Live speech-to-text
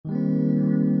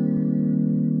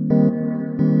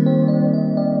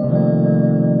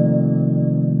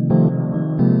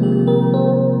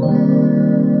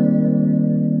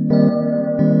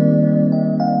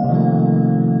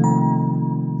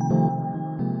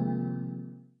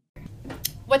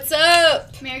What's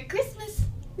up? Merry Christmas.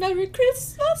 Merry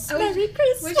Christmas. Merry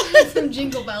Christmas. We should have some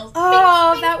jingle bells.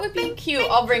 Oh, Bing, that would be bing, cute.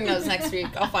 bing. I'll bring those next week.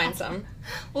 I'll find some.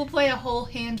 We'll play a whole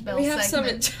handbell We have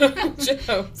segment. some at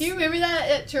Joe's. Do you remember that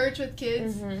at church with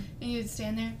kids? Mm-hmm. And you'd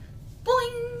stand there,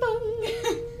 boing,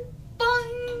 boing,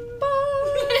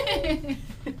 boing,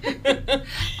 boing.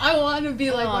 I want to be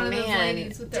like one of those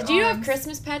ladies with their Did you have arms.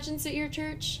 Christmas pageants at your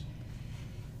church?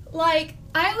 Like,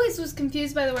 I always was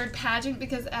confused by the word pageant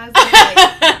because as a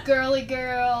like, girly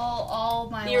girl all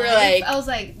my You were life, like, I was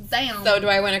like, damn. So do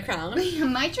I win a crown?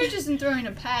 My church isn't throwing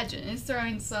a pageant. It's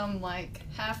throwing some, like,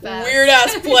 half-ass.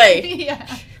 Weird-ass play.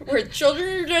 Yeah. Where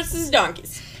children are dressed as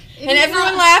donkeys. It And is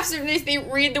everyone not- laughs if they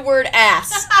read the word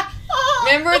ass.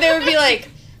 Remember, they would be like,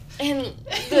 and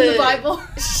the Bible.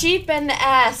 sheep and the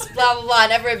ass, blah, blah, blah.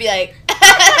 And everyone would be like,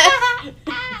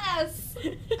 Ass.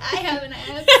 I have an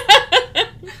ass.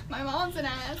 My mom's an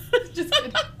ass. Just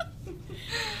kidding.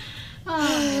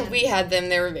 Oh, We had them.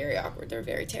 They were very awkward. They were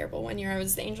very terrible. One year I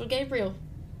was the angel Gabriel.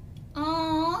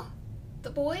 Aw. The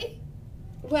boy?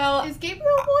 Well, Is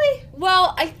Gabriel a boy?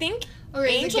 I think Or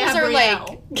is it angels are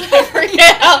Gabrielle? like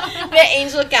Gabrielle, the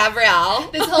angel Gabrielle.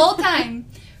 This whole time,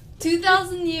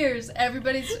 2,000 years,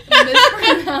 everybody's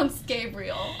mispronounced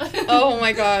Gabriel. Oh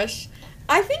my gosh.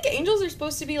 I think angels are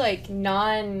supposed to be like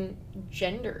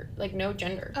non-gender, like no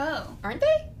gender. Oh, Aren't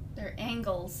they? they're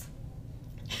angles.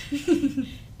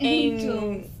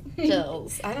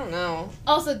 Angels. I don't know.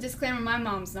 Also, disclaimer, my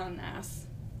mom's not an ass.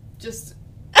 Just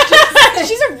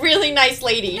She's a really nice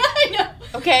lady. I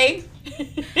know. Okay?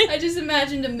 I just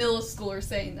imagined a middle schooler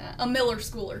saying that. A Miller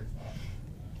schooler.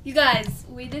 You guys,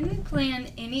 we didn't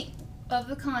plan any of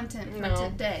the content for No.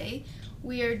 today.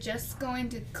 We are just going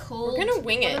to cold... We're gonna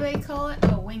wing it. What do they call it?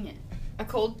 Oh, wing it. A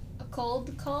cold A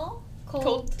cold call?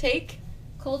 take?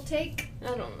 Cold take? I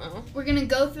don't know. We're going to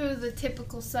go through the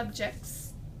typical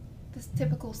subjects, the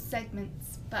typical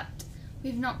segments, but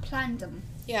we've not planned them.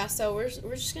 Yeah, so we're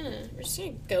just gonna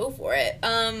go for it.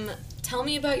 Tell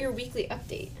me about your weekly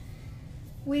update.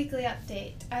 Weekly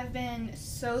update. I've been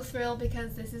so thrilled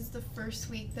because this is the first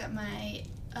week that my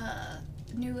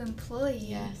new employee,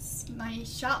 Yes. my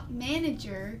shop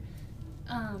manager,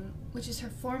 which is her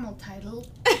formal title,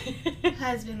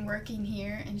 has been working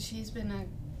here, and she's been a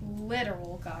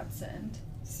literal godsend.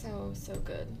 So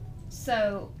good.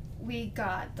 So we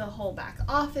got the whole back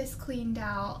office cleaned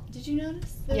out. Did you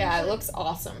notice? Yeah, it looks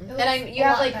awesome. It And looks you a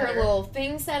have lot like her better. little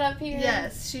thing set up here.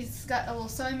 Yes, she's got a little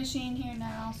sewing machine here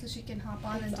now, so she can hop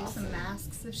on and That's do some awesome.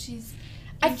 masks if she's.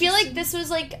 I feel like interested. this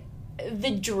was like the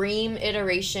dream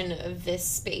iteration of this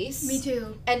space. Me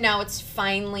too. And now it's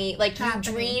finally like Happening.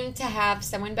 you dreamed to have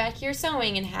someone back here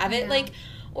sewing and have it Yeah. like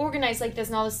organized like this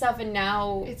and all this stuff, and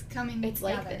now It's coming. it's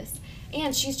like together. this.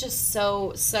 And she's just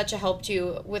such a help to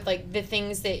you with like the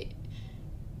things that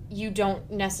you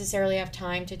don't necessarily have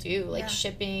time to do, like Yeah.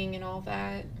 shipping and all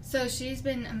that. So she's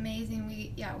been amazing.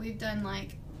 We've done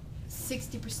like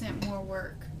 60% more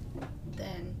work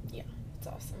than It's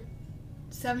awesome.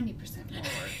 70% more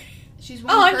work. She's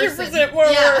one 100% person. more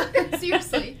yeah, work.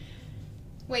 Seriously.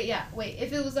 Wait.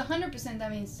 If it was 100%,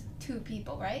 that means 2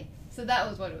 people, right? So that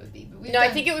was what it would be. But we've No, I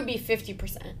done- think it would be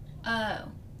 50%. Oh.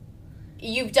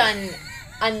 You've done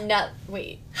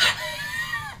wait.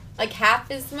 Like half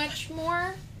as much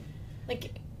more?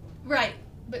 Like Right.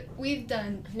 But we've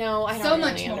done no, I don't so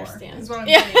really much more. understand. Is what I'm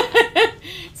yeah. saying.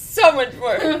 So much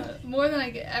more. More than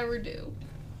I could ever do.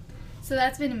 So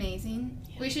that's been amazing.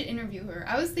 We should interview her.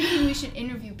 I was thinking we should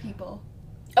interview people.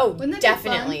 Oh, Wouldn't that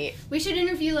definitely. We should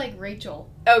interview like Rachel.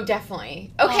 Oh,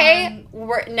 definitely. Okay,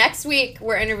 next week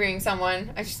we're interviewing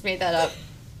someone. I just made that up.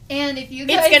 And if you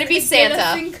It's guys gonna be could get us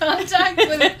Santa. in contact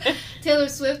with Taylor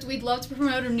Swift, we'd love to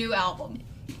promote her new album.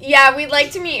 Yeah, we'd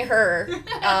like to meet her.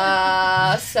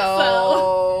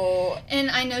 So. And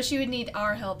I know she would need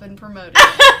our help in promoting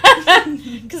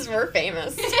it. Because we're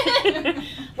famous.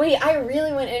 Wait, I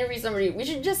really want to interview somebody. We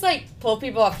should just like pull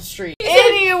people off the street.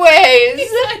 Anyways.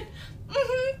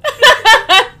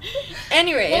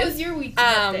 Anyways. What was your weekly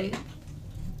update?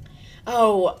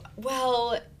 Oh,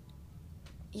 well,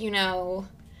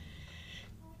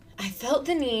 I felt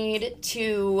the need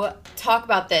to talk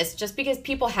about this just because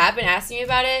people have been asking me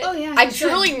about it. Oh, yeah, I'm you should.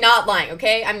 truly not lying,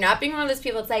 okay? I'm not being one of those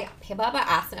people that's like, people have been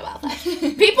asking about that.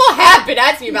 People have been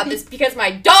asking me about this because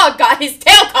my dog got his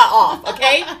tail cut off,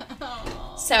 okay?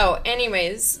 Aw. So,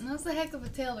 anyways, That's a heck of a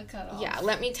tail to cut off. yeah,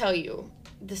 let me tell you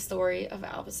the story of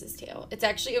Albus's tail.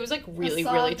 It was like really,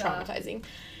 saw really that. traumatizing.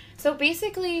 So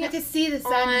basically, I could see the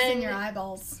sadness in On- your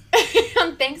eyeballs.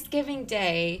 on Thanksgiving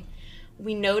Day,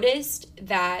 we noticed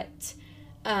that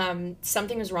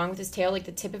something was wrong with his tail. Like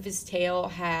the tip of his tail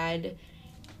had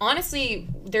honestly,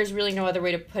 there's really no other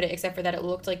way to put it except for that it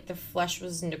looked like the flesh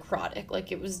was necrotic.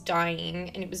 Like, it was dying,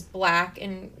 and it was black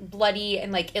and bloody,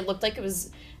 and, like, it looked like it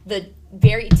was the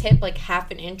very tip, like,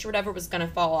 half an inch or whatever was going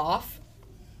to fall off.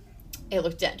 It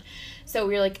looked dead. So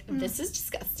we were like, this is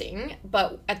disgusting.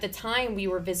 But at the time, we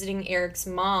were visiting Eric's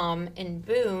mom in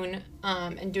Boone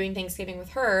and doing Thanksgiving with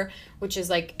her, which is,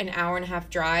 like, an hour and a half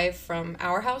drive from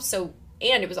our house. So,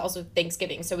 and it was also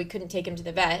Thanksgiving, so we couldn't take him to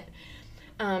the vet.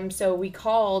 So we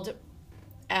called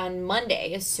on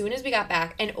Monday as soon as we got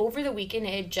back. And over the weekend,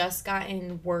 it had just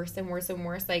gotten worse and worse and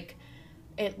worse. Like,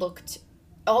 it looked...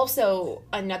 Also,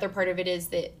 another part of it is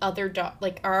that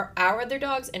our other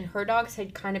dogs and her dogs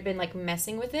had kind of been, like,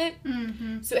 messing with it.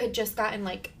 Mm-hmm. So it had just gotten,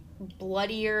 like,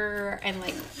 bloodier and,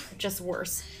 like, just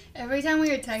worse. Every time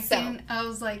we were texting, I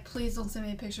was like, please don't send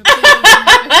me a picture. Please don't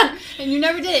send me a picture. And you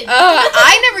never did.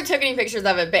 I never took any pictures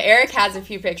of it, but Eric has a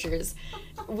few pictures.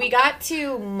 We got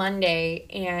to Monday,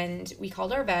 and we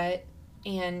called our vet,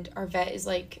 and our vet is,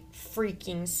 like,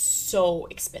 freaking so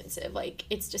expensive. Like,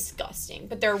 it's disgusting.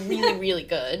 But they're really, really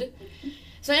good.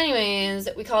 So anyways,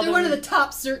 we called them. They're one of the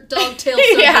top dog tail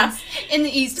surgeons in the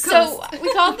East Coast. So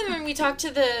we called them, and we talked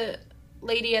to the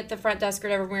lady at the front desk or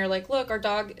whatever, and we were like, look, our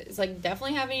dog is, like,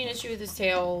 definitely having an issue with his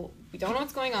tail. We don't know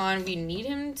what's going on. We need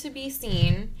him to be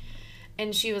seen.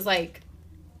 And she was like,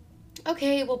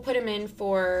 okay, we'll put him in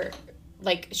for,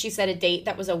 like, she said a date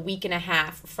that was a week and a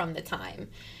half from the time.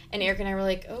 And Eric and I were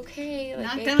like, okay,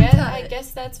 like, I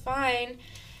guess that's fine.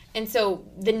 And so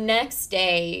the next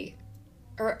day,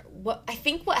 I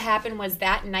think what happened was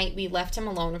that night we left him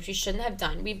alone, which we shouldn't have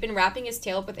done. We've been wrapping his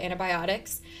tail up with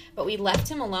antibiotics, but we left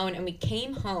him alone, and we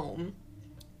came home,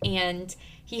 and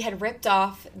he had ripped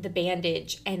off the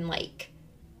bandage and, like,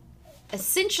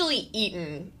 essentially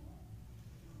eaten,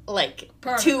 like,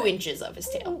 2 inches of his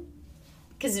tail.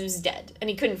 Because it was dead, and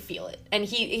he couldn't feel it. And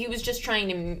he was just trying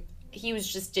to... He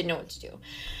just didn't know what to do.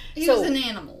 He was an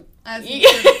animal, as he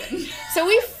should have been. So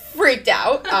we freaked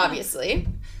out, obviously,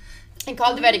 and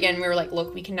called the vet again. We were like,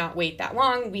 look, we cannot wait that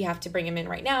long. We have to bring him in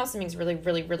right now. Something's really,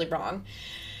 really, really wrong.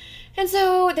 And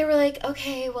so they were like,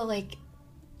 okay, well, like,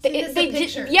 they didn't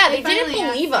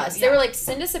believe us. Yeah. They were like,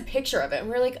 send us a picture of it. And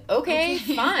we were like, okay,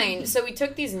 fine. So we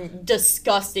took these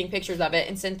disgusting pictures of it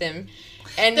and sent them.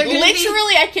 And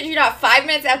literally, I kid you not, 5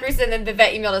 minutes after we sent them, the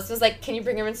vet emailed us, was like, can you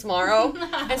bring him in tomorrow?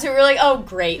 And so we were like, oh,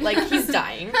 great. Like, he's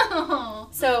dying.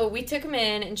 So we took him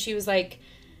in, and she was like,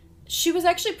 she was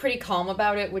actually pretty calm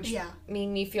about it, which made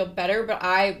me feel better. But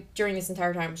I, during this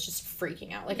entire time, was just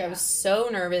freaking out. Like, I was so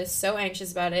nervous, so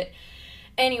anxious about it.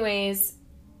 Anyways,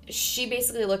 she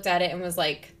basically looked at it and was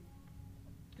like,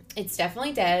 it's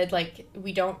definitely dead. Like,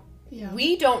 we don't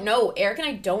know. Eric and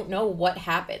I don't know what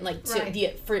happened. Like,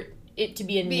 for it to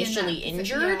be initially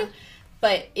injured,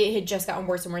 but it had just gotten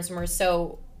worse and worse and worse.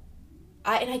 So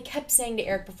I kept saying to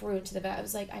Eric before we went to the vet, I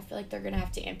was like, I feel like they're gonna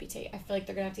have to amputate.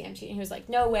 And he was like,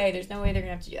 no way, there's no way they're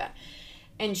gonna have to do that.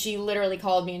 And she literally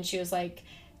called me, and she was like,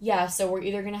 yeah, so we're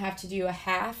either gonna have to do a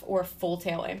half or a full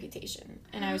tail amputation.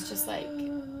 And I was just like,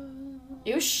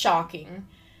 it was shocking.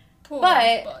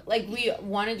 But like, we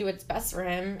want to do what's best for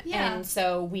him. And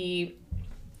so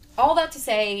all that to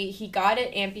say, he got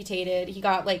it amputated. He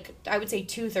got, like, I would say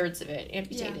 2/3 of it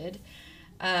amputated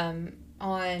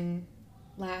on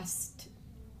last...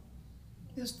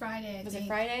 It was Friday, I think. Was it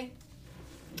Friday?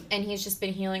 And he's just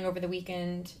been healing over the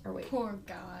weekend. Or wait. Poor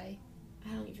guy.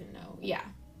 I don't even know. Yeah.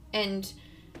 And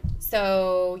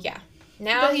so, yeah.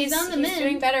 Now he's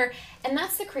doing better. And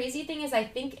that's the crazy thing is I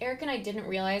think Eric and I didn't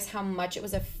realize how much it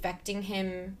was affecting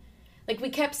him. Like, we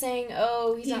kept saying,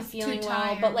 oh, he's not feeling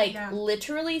well. But, like,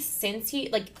 literally since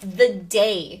the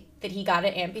day that he got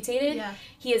it amputated,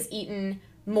 he has eaten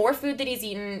more food than he's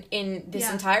eaten in this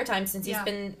entire time since he's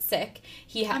been sick.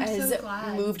 He has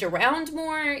moved around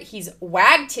more. He's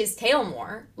wagged his tail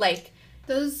more. Like,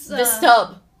 the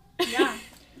stub. Yeah.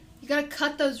 You gotta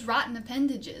cut those rotten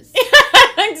appendages.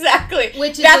 Exactly.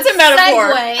 Which is that's a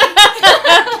metaphor.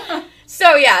 Segue.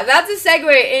 So yeah, that's a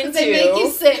segue into. They make you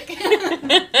sick.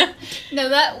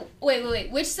 No,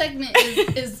 wait. Which segment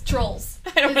is Trolls?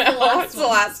 I don't know. It's the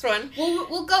last one.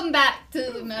 We'll come back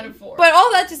to the metaphor. But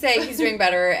all that to say, he's doing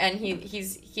better, and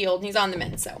he's healed, and he's on the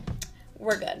mend, so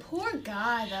we're good. Poor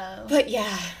guy, though. But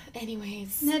yeah,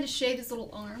 anyways. He had to shave his little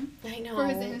arm. I know. For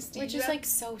his anesthesia. Which is, like,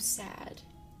 so sad.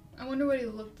 I wonder what he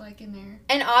looked like in there.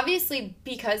 And obviously,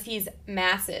 because he's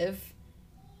massive,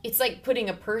 it's like putting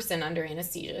a person under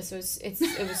anesthesia. So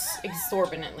it was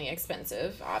exorbitantly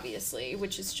expensive, obviously,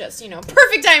 which is just,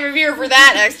 perfect time of year for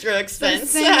that extra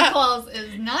expense. So Santa Claus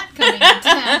is not coming to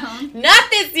town. Not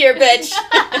this year, bitch.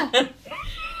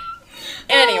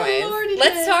 Anyways,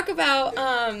 let's talk about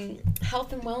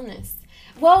health and wellness.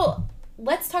 Well,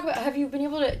 let's talk about,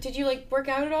 did you, like, work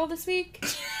out at all this week?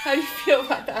 How do you feel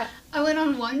about that? I went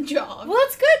on one jog. Well,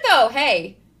 that's good, though.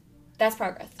 Hey, that's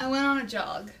progress. I went on a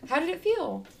jog. How did it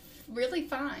feel? Really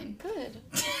fine. Good.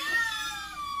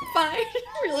 Fine.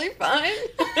 Really fine.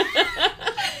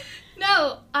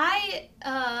 No, I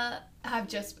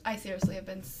seriously have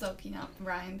been soaking up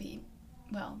Ryan B.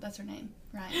 Well, that's her name,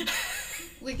 Ryan.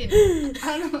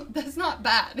 I don't know, that's not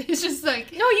bad. It's just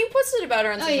like... No, you posted about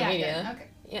her on social media. Okay.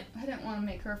 Yeah. I didn't want to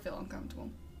make her feel uncomfortable.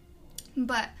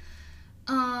 But,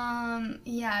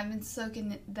 yeah, I've been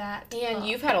soaking that And up.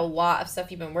 you've had a lot of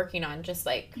stuff you've been working on, just,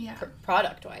 like,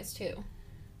 product-wise, too.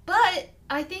 But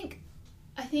I think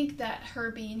that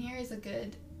her being here is a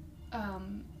good,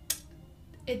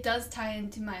 it does tie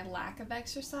into my lack of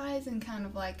exercise and kind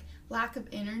of like lack of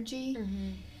energy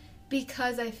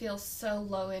because I feel so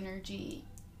low energy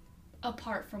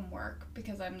apart from work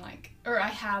because I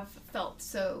have felt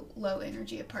so low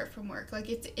energy apart from work. Like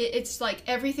it's like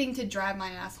everything to drive my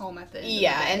ass home at the end of the day.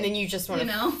 And then you just want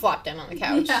to flop down on the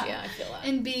couch. Yeah, I feel that.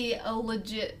 And be a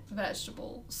legit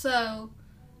vegetable. So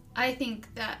I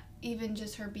think that even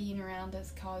just her being around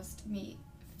has caused me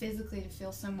physically to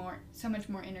feel so much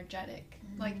more energetic.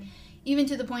 Like, even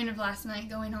to the point of last night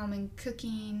going home and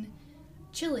cooking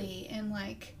chili and,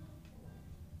 like,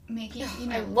 making,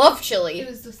 I love chili. It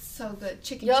was just so good.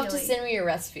 Chicken You'll chili. have to send me your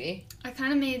recipe. I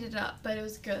kind of made it up, but it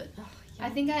was good. Oh, yeah. I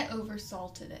think I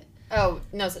oversalted it. Oh,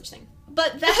 no such thing.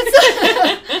 But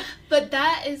that's... but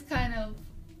that is kind of...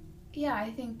 Yeah,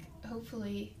 I think,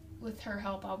 hopefully, with her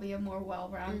help, I'll be a more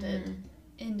well-rounded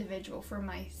individual for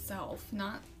myself,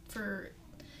 not for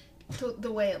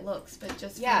the way it looks, but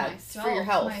just for myself, for your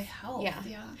health. my health.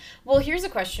 Yeah. Well, here's a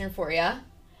question for you.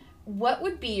 What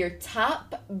would be your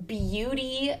top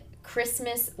beauty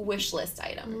Christmas wish list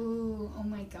item? Ooh, oh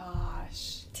my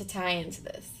gosh. To tie into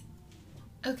this.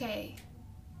 Okay.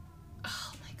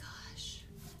 Oh my gosh.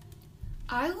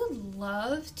 I would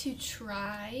love to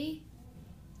try.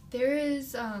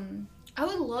 I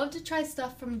would love to try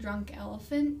stuff from Drunk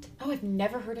Elephant. Oh, I've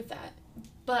never heard of that.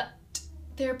 But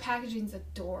their packaging's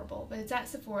adorable. But it's at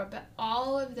Sephora, but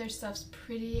all of their stuff's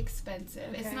pretty expensive.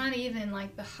 Okay. It's not even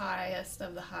like the highest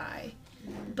of the high.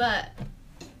 But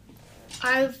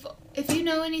if you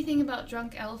know anything about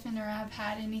Drunk Elephant or have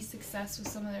had any success with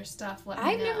some of their stuff, let me know.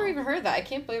 I've never even heard that. I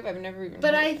can't believe I've never even heard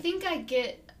But of I think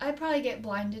I probably get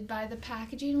blinded by the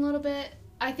packaging a little bit.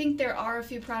 I think there are a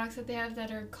few products that they have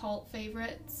that are cult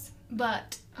favorites.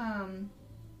 But,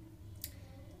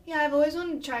 yeah, I've always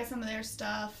wanted to try some of their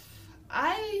stuff.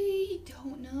 I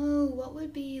don't know. What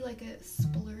would be, like, a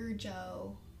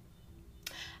splurge-o?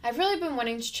 I've really been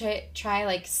wanting to try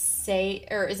like, is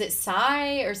it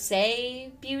Sai or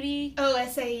Say Beauty? Oh,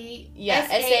 S-A-E. Yeah,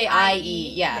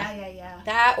 S-A-I-E. Yeah.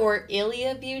 That or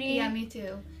Ilia Beauty. Yeah, me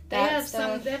too. They have,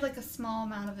 like, a small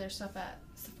amount of their stuff at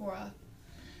Sephora.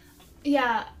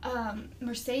 Yeah,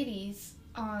 Mercedes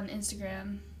on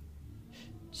Instagram...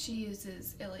 She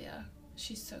uses Ilia.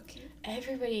 She's so cute.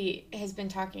 Everybody has been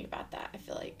talking about that, I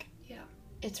feel like. Yeah.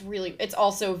 It's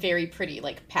also very pretty,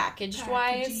 like,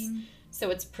 packaged-wise. So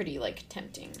it's pretty, like,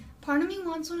 tempting. Part of me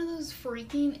wants one of those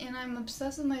freaking, and I'm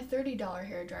obsessed with my $30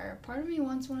 hairdryer. Part of me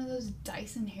wants one of those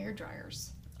Dyson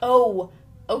hairdryers. Oh,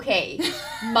 okay.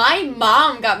 My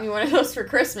mom got me one of those for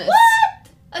Christmas. What?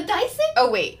 A Dyson? Oh,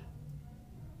 wait.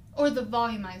 Or the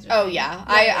volumizer. Oh, yeah.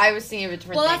 I was thinking of a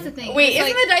different thing. Well, that's the thing. Wait, isn't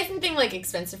the Dyson thing, like,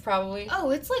 expensive, probably? Oh,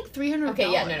 it's like $300. Okay,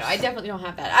 yeah, no. I definitely don't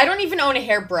have that. I don't even own a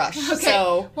hairbrush, okay.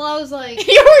 So... Well, I was like...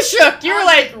 You were shook. You were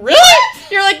like, really?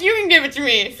 You're like, you can give it to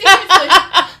me. Seriously.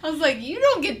 I was like, you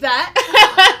don't get that.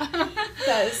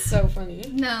 That is so funny.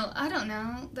 No, I don't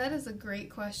know. That is a great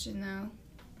question, though.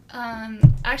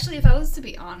 Actually, if I was to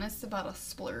be honest about a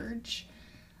splurge...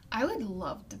 I would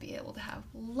love to be able to have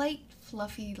light,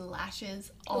 fluffy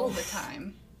lashes all the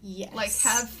time. Yes. Like,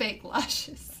 have fake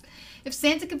lashes. If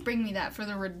Santa could bring me that for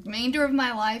the remainder of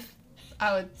my life,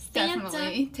 I would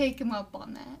definitely take him up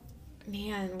on that.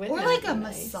 Man, or like a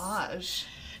massage.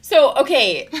 So,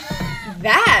 okay,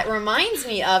 that reminds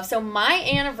me of,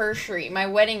 my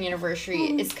wedding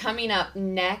anniversary is coming up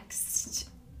next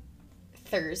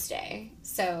Thursday.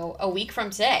 So, a week from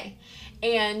today.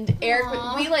 And Eric,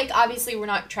 we, like, obviously we're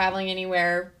not traveling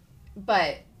anywhere,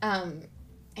 but, and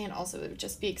also it would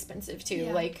just be expensive too.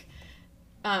 Yeah. Like,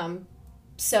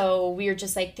 so we were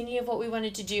just, like, thinking of what we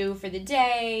wanted to do for the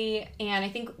day, and I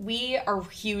think we are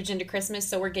huge into Christmas,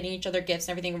 so we're getting each other gifts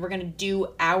and everything, and we're going to do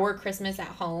our Christmas at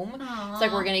home. Aww. It's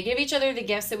like, we're going to give each other the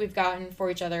gifts that we've gotten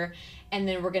for each other, and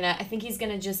then I think he's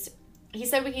going to he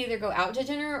said we could either go out to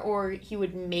dinner, or he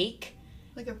would make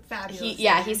Like a fabulous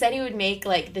he said he would make,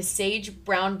 like, the sage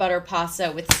brown butter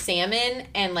pasta with salmon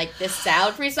and, like, this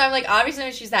salad for me. So I'm like, obviously,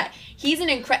 when she's that. He's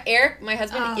Eric, my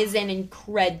husband, is an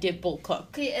incredible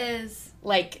cook. He is.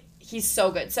 Like, he's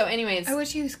so good. So anyways. I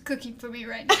wish he was cooking for me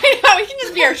right now. I know, he can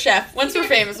just be our chef. Once we're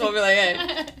famous, we'll be like,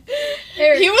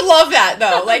 hey. He would love that,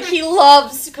 though. Like, he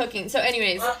loves cooking. So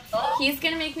anyways, he's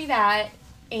going to make me that.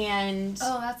 And.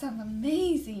 Oh, that sounds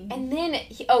amazing. And then,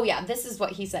 this is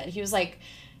what he said. He was like,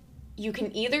 you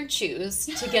can either choose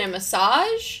to get a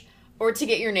massage or to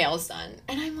get your nails done.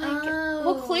 And I'm like,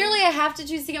 well, clearly I have to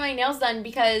choose to get my nails done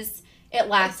because it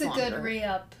lasts longer. It's a good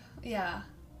re-up. Yeah.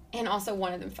 And also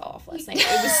one of them fell off last night.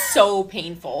 It was so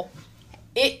painful.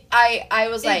 I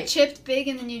was like... It chipped big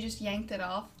and then you just yanked it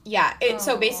off? Yeah.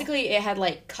 So basically it had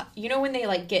like... cut. You know when they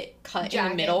like get cut in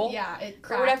the middle? Yeah, it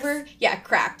cracks. Or whatever? Yeah,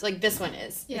 cracked. Like this one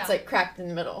is. Yeah. It's like cracked in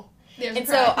the middle.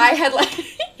 So I had like...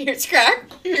 Here's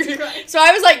cracked. So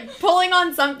I was like pulling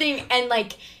on something and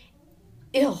like...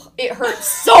 Ew, it hurt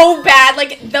so bad.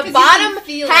 Like the bottom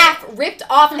half ripped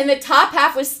off and the top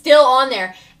half was still on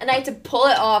there. And I had to pull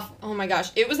it off. Oh my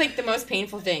gosh. It was like the most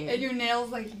painful thing. And your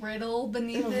nails like brittle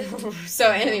beneath it.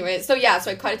 So anyway, so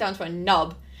I cut it down to a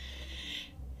nub.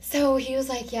 So he was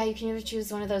like, yeah, you can either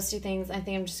choose one of those two things. I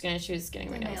think I'm just going to choose getting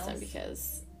my nails done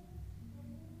because...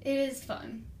 It is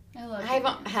fun. I love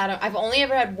it. I've only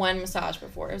ever had one massage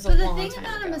before. It was a long time ago. But the thing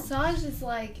about a massage is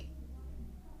like,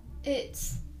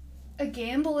 it's a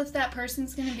gamble if that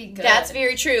person's going to be good. That's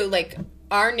very true. Like,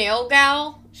 our nail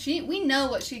gal... We know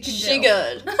what she can do. She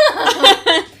good.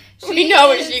 We know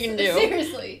what she can do.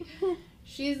 Seriously.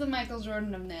 She's the Michael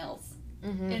Jordan of nails,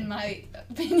 in my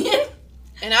opinion.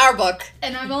 In our book.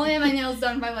 And I've only had my nails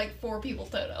done by like 4 people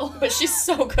total. But she's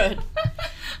so good.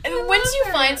 And once you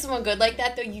find someone good like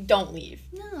that, though, you don't leave.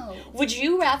 No. Would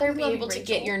you rather be able to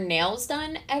get your nails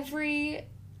done every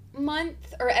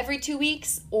month or every 2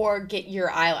 weeks or get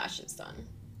your eyelashes done?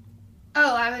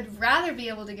 Oh, I would rather be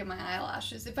able to get my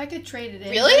eyelashes if I could trade it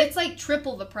in. Really? But it's like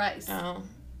triple the price. Oh.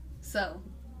 So.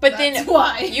 But then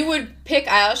why? You would pick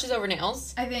eyelashes over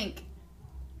nails? I think.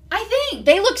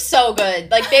 They look so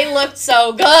good. Like, they looked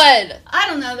so good. I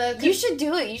don't know, though. You should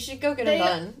do it. You should go get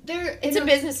them done. It's a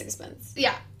business expense.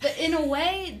 Yeah. But in a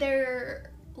way, they're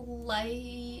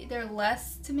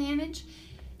less to manage.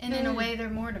 And in a way, they're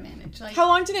more to manage. Like, how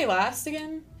long do they last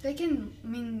again?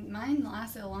 Mine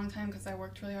lasted a long time because I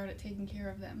worked really hard at taking care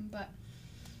of them. But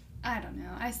I don't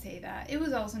know. I say that. It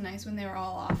was also nice when they were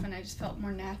all off and I just felt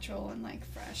more natural and, like,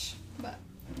 fresh. But...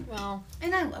 Well.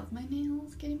 And I love my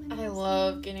nails, getting my nails I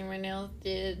love getting my nails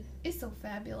did. It's so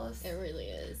fabulous. It really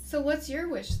is. So what's your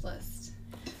wish list?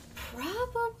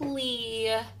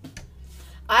 Probably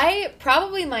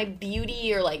my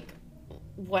beauty or like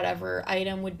whatever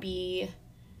item would be,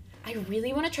 I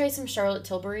really want to try some Charlotte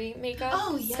Tilbury makeup.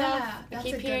 Oh yeah. Stuff. I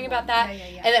keep hearing about that.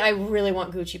 Yeah. And then I really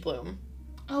want Gucci Bloom.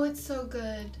 Oh, it's so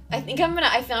good. I think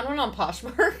I found one on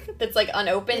Poshmark that's like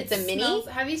unopened. It's a mini.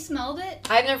 Have you smelled it?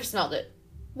 I've never smelled it.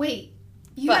 Wait,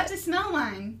 you have to smell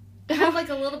mine. I have like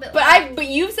a little bit left. But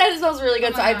you've said it smells really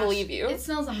good, so I believe you. It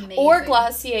smells amazing. Or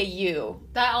Glossier You.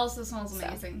 That also smells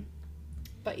amazing.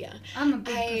 But yeah. I'm a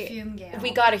big perfume gal.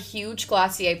 We got a huge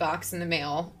Glossier box in the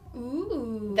mail.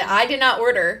 Ooh. That I did not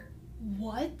order.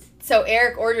 What? So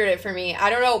Eric ordered it for me. I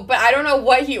don't know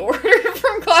what he ordered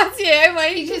from Glossier.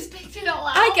 He just picked it all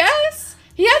out? I guess.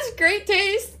 He has great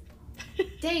taste.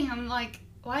 Dang, I'm like,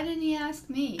 why didn't he ask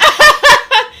me?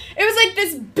 It was like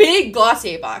this big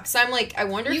Glossier box. So I'm like, I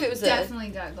wonder if it was definitely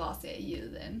got Glossier You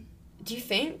then. Do you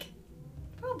think?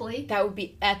 Probably. That would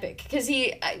be epic. Because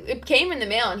it came in the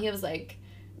mail and he was like,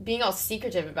 being all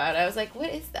secretive about it. I was like, what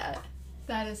is that?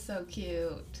 That is so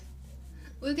cute.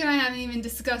 Luke and I haven't even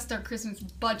discussed our Christmas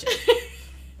budget.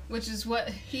 Which is what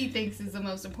he thinks is the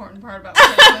most important part about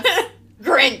Christmas.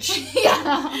 Grinch.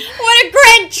 Yeah. What a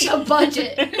Grinch! The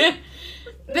budget.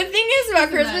 The thing is about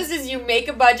Christmas is you make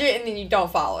a budget and then you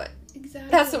don't follow it. Exactly.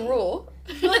 That's the rule.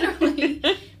 Literally.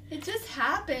 It just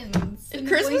happens.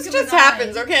 Christmas just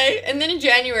happens, okay? And then in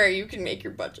January you can make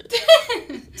your budget.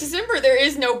 December there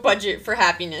is no budget for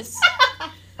happiness.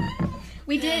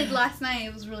 We did last night.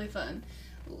 It was really fun.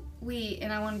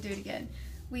 And I want to do it again.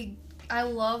 I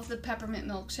love the peppermint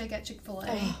milkshake at Chick-fil-A.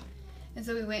 Oh. And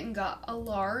so we went and got a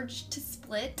large to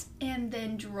split and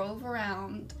then drove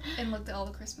around and looked at all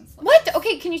the Christmas lights. What?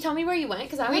 Okay, can you tell me where you went?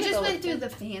 Because we just went through the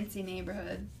fancy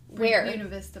neighborhood. Where? Buena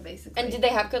Vista, basically. And did they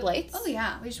have good lights? Oh,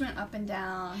 yeah. We just went up and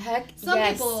down. Heck Some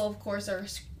yes. people, of course, are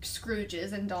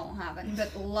Scrooges and don't have any,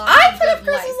 but I put up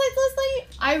Christmas lights last night.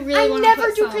 I really want to put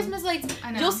never do some. Christmas lights.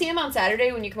 I know. You'll see them on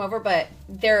Saturday when you come over, but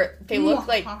they look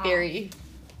like very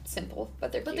simple,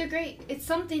 but they're cute. But they're great. It's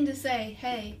something to say,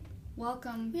 hey,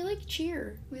 welcome. We like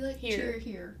cheer. We like Here. cheer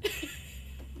here.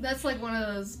 That's like one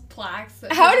of those plaques.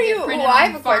 That How do get you? printed Well, I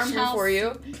on have a question farmhouse. for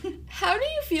you. How do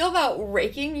you feel about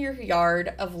raking your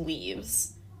yard of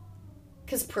leaves?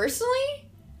 Because personally,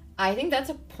 I think that's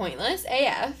a pointless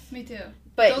AF. Me too.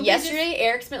 But Don't they yesterday,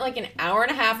 Eric spent like an hour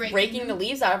and a half raking the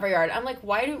leaves out of our yard. I'm like,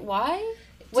 why?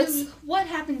 What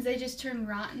happens? They just turn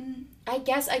rotten. I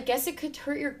guess it could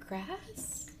hurt your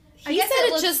grass. I He guess said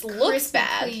it just looks looks crisp and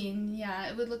bad. Clean. Yeah,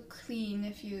 it would look clean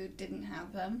if you didn't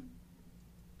have them.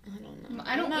 I don't know.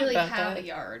 I don't know really about have that. a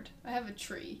yard. I have a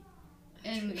tree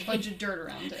and a bunch of dirt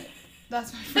around it.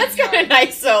 That's my That's front kind of yard.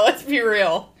 nice, though. Let's be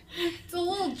real. It's a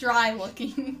little dry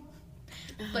looking.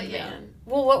 But yeah. Man.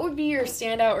 Well, what would be your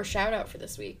standout or shout out for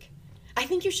this week? I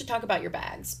think you should talk about your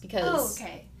bags because Oh,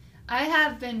 okay. I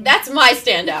have been. that's my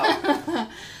standout.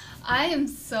 I am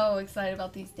so excited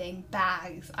about these dang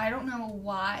bags. I don't know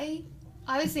why.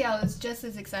 Obviously, I was just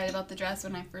as excited about the dress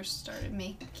when I first started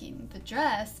making the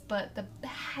dress, but the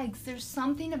bags, there's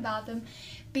something about them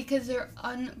because they're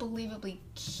unbelievably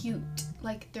cute.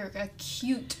 Like, they're a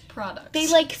cute product. They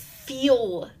like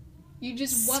feel You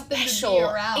just want them special, to be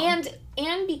around.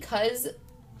 and because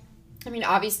I mean,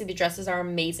 obviously the dresses are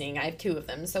amazing. I have 2 of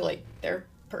them, so like they're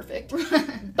perfect.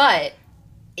 But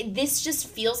this just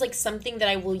feels like something that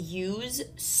I will use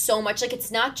so much. Like,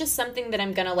 it's not just something that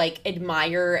I'm gonna like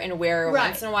admire and wear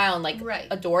once in a while and like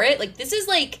adore it. Like, this is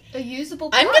like a usable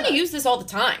I'm product. gonna use this all the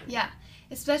time. Yeah.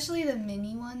 Especially the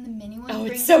mini one. The mini one Oh, it's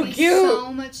brings so me cute.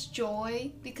 so much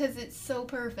joy because it's so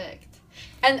perfect.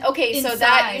 And okay, so Inside.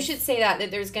 that you should say that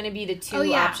there's gonna be the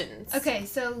 2 options. Okay,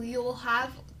 so you'll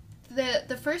have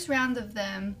the first round of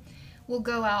them will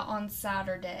go out on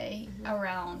Saturday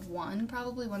around 1,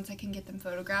 probably, once I can get them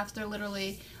photographed. They're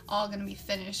literally all going to be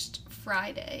finished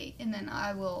Friday, and then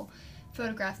I will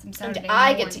photograph them Saturday And I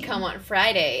morning. get to come on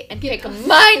Friday and pick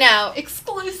mine out.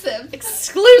 Exclusive.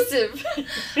 Exclusive.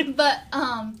 But,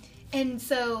 and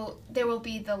so there will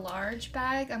be the large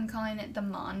bag. I'm calling it the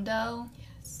Mondo.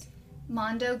 Yes.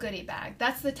 Mondo Goodie Bag.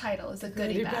 That's the title, is a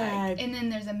goodie bag. And then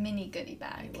there's a mini goodie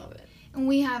bag. I love it. And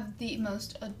we have the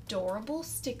most adorable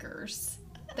stickers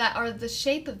that are the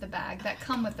shape of the bag that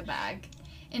come with the bag.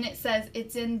 And it says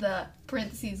it's in the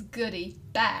parentheses goodie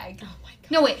bag. Oh my god.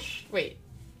 No, wait. Wait.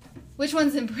 Which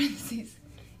one's in parentheses?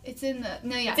 It's in the...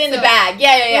 No, yeah. It's in the bag.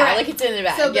 Yeah. Right. Like, it's in the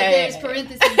bag. So, but yeah, there's yeah.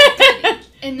 parentheses goodie.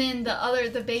 And then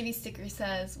the baby sticker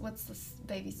says... What's the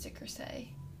baby sticker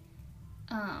say?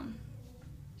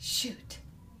 Shoot.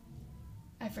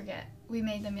 I forget. We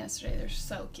made them yesterday. They're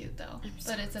so cute, though.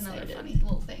 So But it's another excited. funny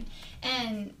little thing.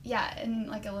 And, yeah, and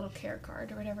like a little care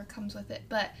card or whatever comes with it.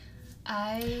 But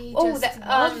I just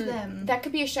love them. That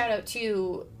could be a shout out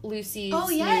to Lucy's Oh,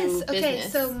 yes. new Okay,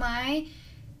 business. so my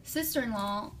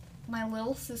sister-in-law, my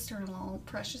little sister-in-law,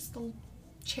 precious little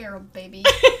cherub baby,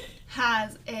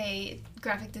 has a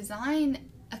graphic design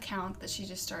account that she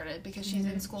just started because she's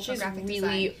in school for graphic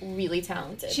design. She's really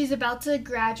talented. She's about to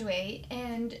graduate,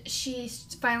 and she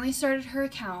finally started her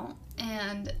account,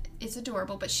 and it's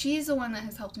adorable. But she's the one that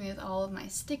has helped me with all of my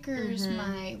stickers,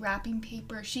 my wrapping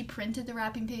paper. She printed the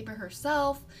wrapping paper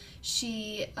herself.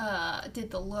 She did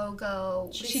the logo.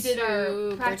 She did our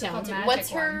super practical talented. magic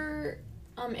What's one. her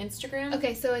Instagram?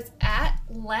 Okay, so it's at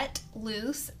Let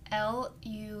Loose,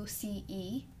 Luce.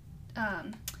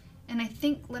 And I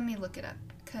think, let me look it up,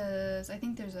 because I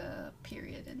think there's a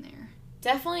period in there.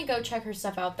 Definitely go check her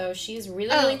stuff out, though. She's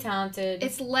really talented.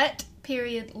 It's Let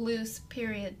Loose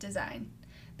Design.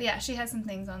 But yeah, she has some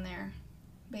things on there.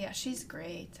 But yeah, she's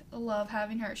great. I love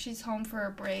having her. She's home for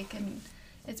a break, and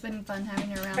it's been fun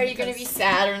having her around. Are you going to be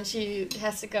sad when she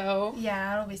has to go?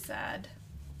 Yeah, it'll be sad.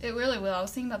 It really will. I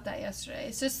was thinking about that yesterday.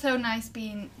 It's just so nice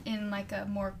being in like a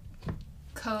more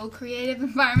co-creative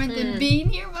environment than being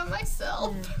here by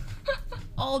myself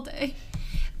all day.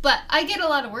 But I get a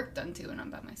lot of work done too when I'm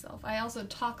by myself. I also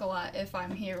talk a lot if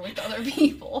I'm here with other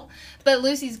people. But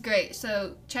Lucy's great,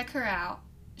 so check her out.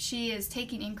 She is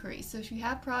taking inquiries, so if you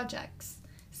have projects,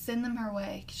 send them her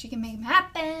way. She can make them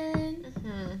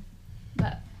happen.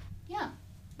 But yeah,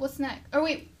 what's next? Oh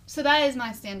wait, so that is my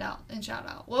standout and shout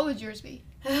out. What would yours be?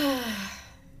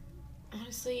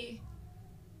 Honestly,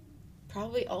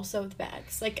 probably also the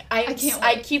bags. Like, I can't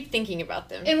I wait. keep thinking about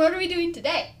them. And what are we doing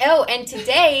today? Oh, and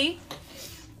today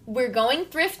we're going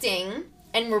thrifting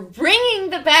and we're bringing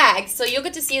the bags, so you'll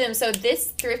get to see them. So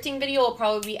this thrifting video will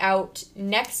probably be out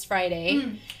next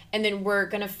Friday, and then we're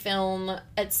gonna film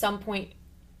at some point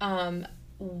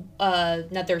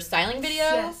another styling video.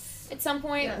 Yes. At some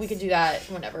point, Yes. we could do that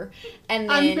whenever. And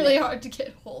then I'm really hard to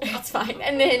get hold of. that's fine.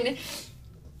 And then,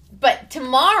 but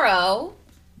tomorrow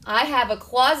I have a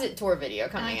closet tour video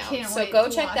coming I out, can't so wait go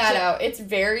to check watch that it. out. It's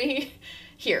very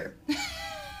here.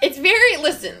 It's very,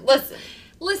 listen.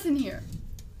 Listen here.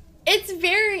 It's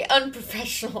very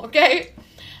unprofessional, okay?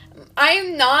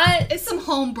 I'm not... It's some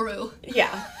homebrew.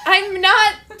 Yeah. I'm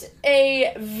not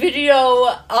a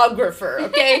videographer,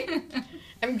 okay?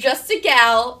 I'm just a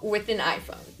gal with an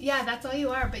iPhone. Yeah, that's all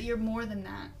you are, but you're more than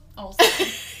that also.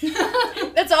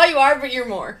 That's all you are, but you're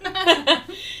more.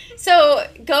 So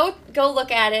go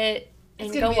look at it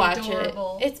and go watch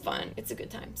adorable. it. It's fun. It's a good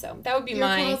time. So that would be Your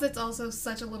closet's also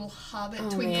such a little hobbit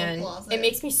twinkle closet. It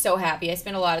makes me so happy. I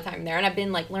spend a lot of time there, and I've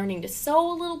been like learning to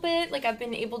sew a little bit. Like I've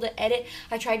been able to edit.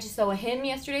 I tried to sew a hem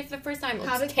yesterday for the first time. It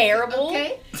looks terrible.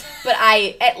 Okay. But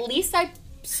at least I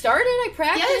started. I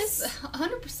practiced. Yes,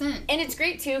 100%. And it's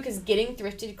great too because getting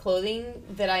thrifted clothing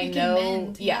that I You know, can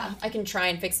mend, yeah. I can try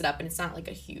and fix it up, and it's not like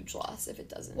a huge loss if it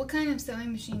doesn't. What kind of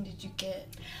sewing machine did you get?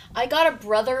 I got a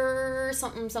Brother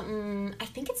something. I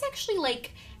think it's actually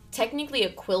like technically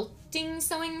a quilting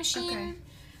sewing machine, Okay.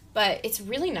 but it's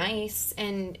really nice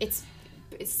and it's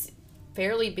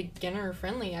fairly beginner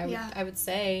friendly. I would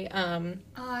say.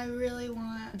 I really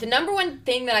want. The number one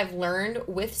thing that I've learned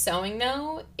with sewing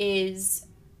though is,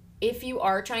 if you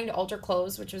are trying to alter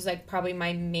clothes, which was like probably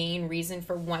my main reason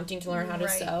for wanting to learn how to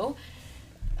sew,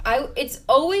 it's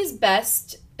always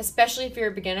best, especially if you're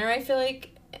a beginner, I feel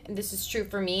like, and this is true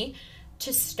for me,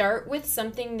 to start with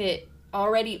something that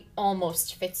already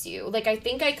almost fits you. Like, I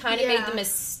think I kind of made the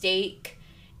mistake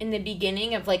in the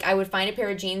beginning of, like, I would find a pair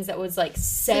of jeans that was, like,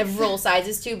 several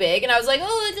sizes too big, and I was like,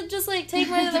 oh, it'll just, like, take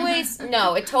my the waist.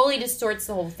 No, it totally distorts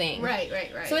the whole thing. Right.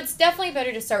 So it's definitely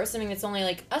better to start with something that's only,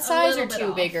 like, a size or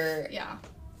two bigger. Yeah,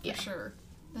 for sure.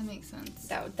 That makes sense.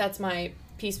 That's my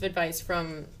piece of advice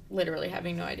from literally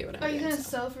having no idea what I'm doing. Are you going to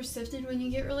sew for Sifted when you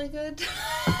get really good?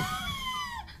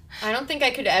 I don't think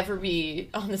I could ever be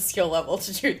on the skill level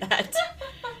to do that.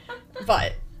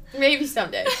 But maybe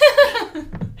someday.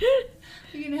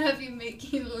 We're going to have you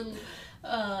making little,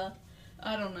 I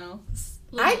don't know.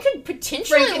 I could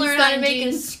potentially learn how to make a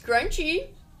scrunchie.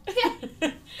 Yeah.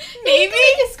 Maybe.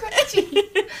 A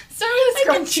scrunchie. Start with a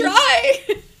scrunchie. I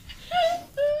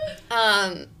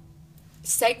can try.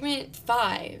 Segment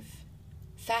 5.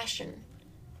 Fashion.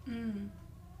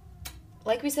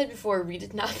 Like we said before, we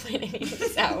did not plan any of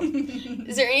this out.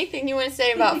 Is there anything you want to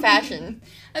say about fashion?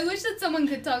 I wish that someone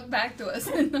could talk back to us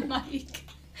in the mic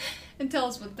and tell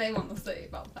us what they want to say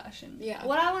about fashion. Yeah.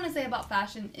 What I want to say about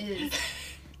fashion is,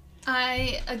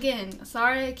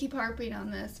 sorry I keep harping on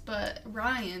this, but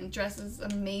Ryan dresses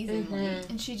amazingly,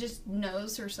 and she just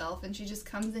knows herself, and she just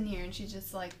comes in here, and she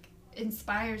just, like,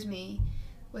 inspires me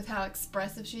with how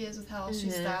expressive she is, with how she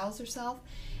styles herself.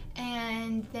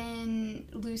 And then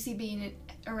Lucy being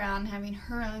around, having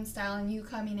her own style, and you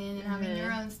coming in and having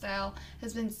your own style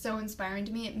has been so inspiring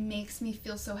to me. It makes me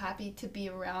feel so happy to be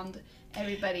around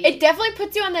everybody. It definitely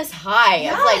puts you on this high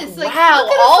of like, wow,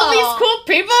 all these cool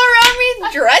people around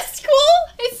me dressed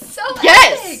cool? It's so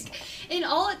epic. And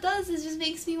all it does is just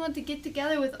makes me want to get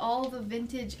together with all the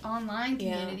vintage online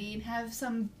community and have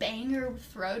some banger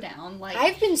throwdown, like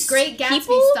I've been Great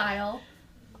Gatsby style.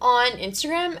 On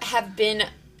Instagram have been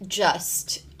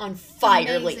just on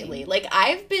fire lately. Like,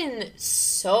 I've been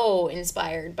so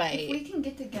inspired by if we can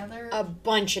get together a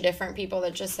bunch of different people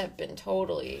that just have been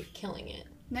totally killing it.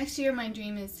 Next year, my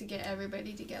dream is to get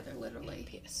everybody together, literally.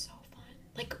 It'd be so fun.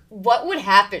 Like, what would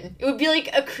happen? It would be like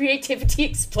a creativity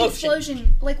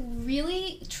explosion. Like,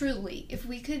 really, truly, if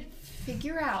we could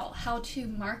figure out how to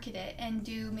market it and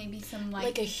do maybe some,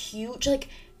 like a huge,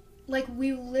 like,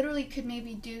 we literally could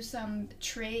maybe do some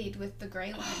trade with the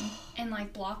Gray Line and,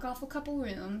 like, block off a couple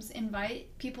rooms,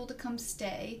 invite people to come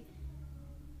stay,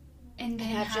 and then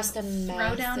have just a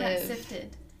throwdown at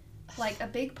Sifted. Like, a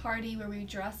big party where we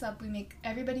dress up,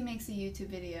 everybody makes a YouTube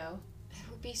video. It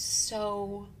would be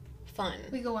so fun.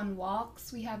 We go on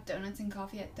walks, we have donuts and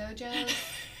coffee at dojos.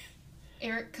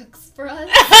 Eric cooks for us.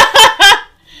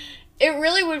 It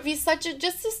really would be such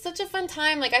a fun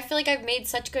time. Like, I feel like I've made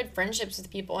such good friendships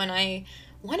with people, and I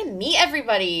want to meet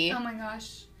everybody. Oh my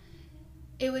gosh.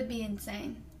 It would be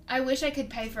insane. I wish I could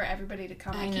pay for everybody to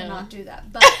come. I cannot do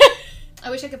that. But I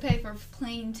wish I could pay for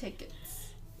plane tickets.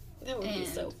 That would be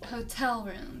so fun. Hotel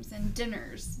rooms and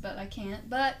dinners, but I can't.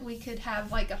 But we could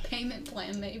have, like, a payment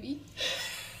plan, maybe.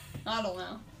 I don't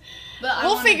know. But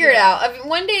we'll figure it out. I mean,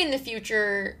 one day in the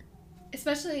future...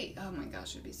 Especially, oh my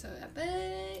gosh, it would be so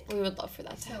epic. We would love for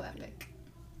that to happen. So epic.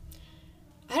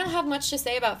 I don't have much to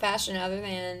say about fashion other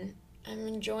than I'm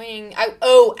enjoying...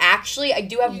 Actually, I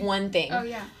do have one thing. Oh,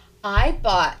 yeah. I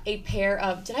bought a pair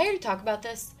of... Did I already talk about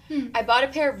this? I bought a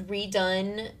pair of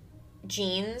redone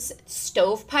jeans,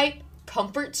 stovepipe,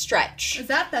 comfort stretch. Is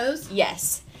that those?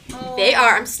 Yes. Oh. They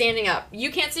are. I'm standing up.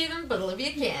 You can't see them, but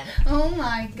Olivia can. Oh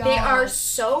my god. They are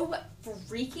so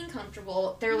freaking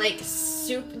comfortable. They're like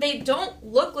super. They don't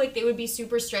look like they would be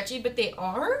super stretchy, but they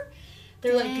are.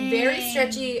 They're like very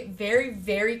stretchy, very,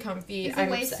 very comfy. Is the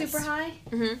waist super high?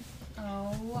 Mm-hmm.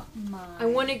 Oh my. I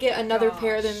want to get another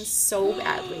pair of them so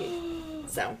badly.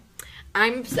 So,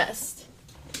 I'm obsessed.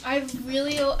 I've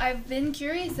been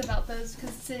curious about those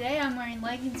because today I'm wearing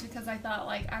leggings because I thought,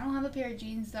 like, I don't have a pair of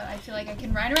jeans that I feel like I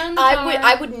can ride around the car.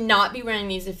 I would not be wearing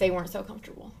these if they weren't so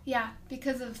comfortable. Yeah,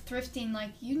 because of thrifting,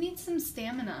 like, you need some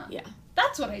stamina. Yeah.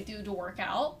 That's what I do to work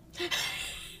out.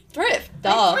 Thrift.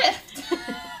 Duh. I thrift.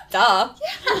 Duh.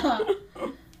 Yeah.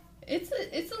 It's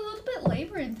a little bit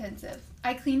labor intensive.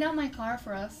 I cleaned out my car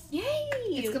for us. Yay!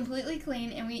 It's completely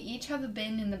clean, and we each have a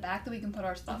bin in the back that we can put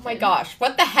our stuff in. Oh my gosh,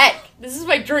 what the heck? This is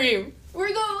my dream.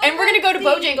 We're going. And we're gonna go to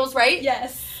Bojangles, right?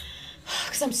 Yes.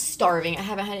 Because I'm starving. I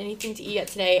haven't had anything to eat yet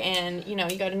today, and you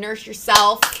got to nurse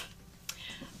yourself.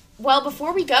 Well,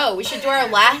 before we go, we should do our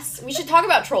last. We should talk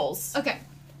about trolls. Okay.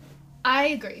 I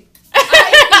agree.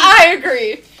 I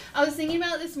agree. I was thinking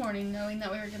about it this morning, knowing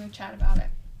that we were going to chat about it.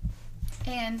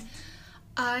 And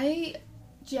I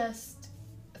just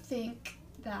think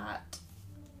that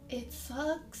it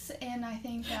sucks, and I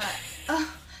think that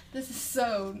this is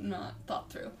so not thought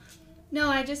through. No,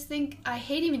 I just think I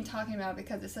hate even talking about it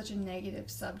because it's such a negative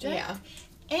subject. Yeah.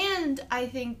 And I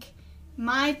think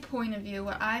my point of view,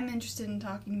 what I'm interested in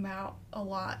talking about a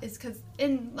lot, is because,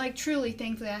 and like truly,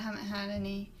 thankfully, I haven't had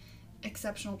any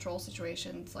exceptional troll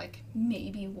situations, like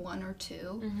maybe one or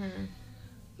two,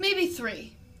 maybe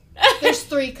three. There's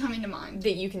three coming to mind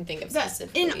that you can think of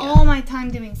specifically. In all my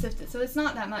time doing Sifted, so it's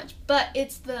not that much. But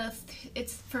it's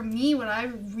for me what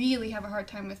I really have a hard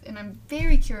time with, and I'm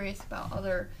very curious about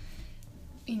other,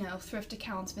 thrift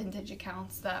accounts, vintage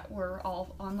accounts that were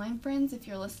all online friends. If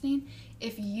you're listening,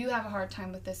 if you have a hard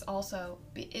time with this also,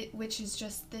 which is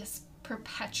just this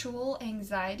perpetual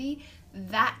anxiety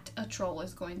that a troll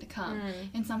is going to come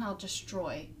and somehow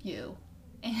destroy you,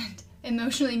 and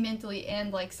emotionally, mentally,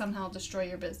 and like somehow destroy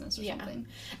your business or something.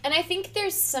 And I think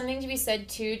there's something to be said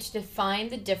too to define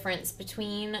the difference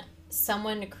between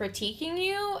someone critiquing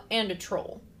you and a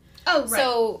troll. Oh, right.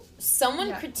 So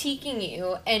someone critiquing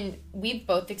you, and we've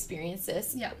both experienced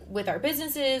this with our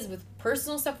businesses, with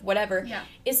personal stuff, whatever,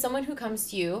 is someone who comes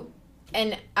to you,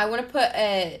 and I want to put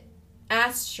a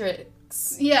asterisk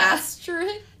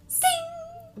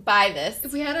by this.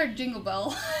 If we had our jingle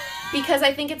bell. Because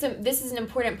I think this is an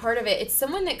important part of it. It's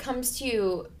someone that comes to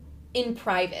you in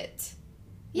private.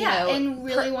 Yeah, and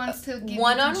really wants to give you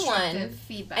constructive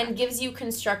feedback. And gives you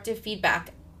constructive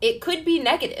feedback. It could be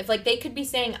negative. Like, they could be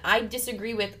saying, I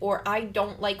disagree with, or I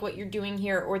don't like what you're doing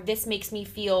here, or this makes me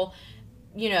feel,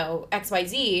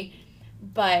 XYZ.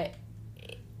 But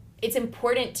it's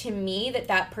important to me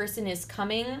that person is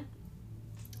coming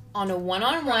on a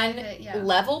one-on-one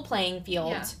level playing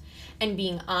field and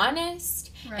being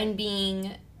honest and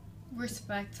being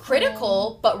respectful,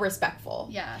 critical but respectful.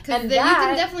 Yeah, because you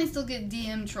can definitely still get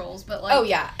DM trolls, but like, oh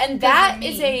yeah, and that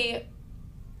is a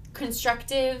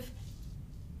constructive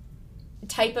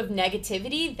type of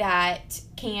negativity that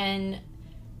can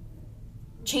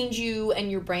change you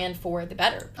and your brand for the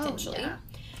better potentially. Oh, yeah.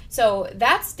 So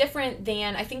that's different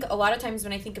than, I think a lot of times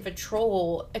when I think of a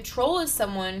troll is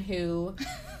someone who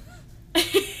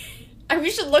we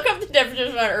should look up the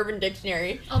definition on Urban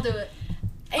Dictionary. I'll do it.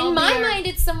 In my mind,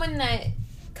 it's someone that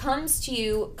comes to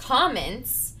you,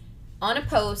 comments on a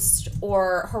post,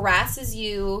 or harasses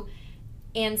you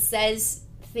and says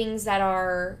things that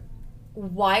are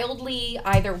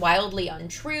either wildly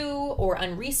untrue or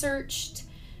unresearched,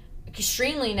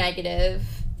 extremely negative.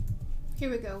 Here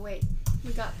we go. Wait.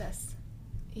 We got this.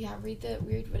 Yeah, read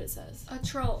what it says. A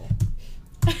troll.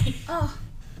 Oh,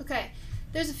 okay.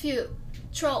 There's a few.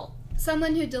 Troll.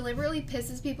 Someone who deliberately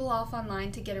pisses people off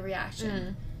online to get a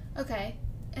reaction. Okay.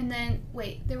 And then,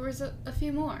 wait, there was a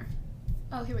few more.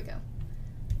 Oh, here we go.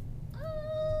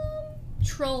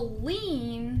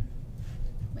 Trolling.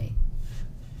 Wait.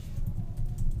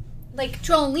 Like,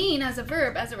 trolling as a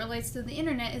verb, as it relates to the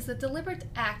internet, is the deliberate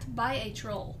act by a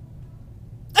troll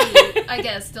to, I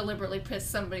guess, deliberately piss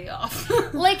somebody off.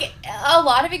 Like, a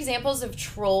lot of examples of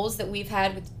trolls that we've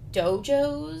had with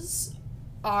dojos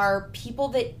are people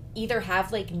that either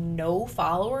have, like, no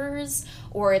followers,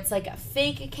 or it's, like, a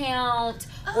fake account,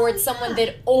 or it's someone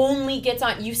that only gets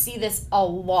on. You see this a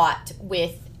lot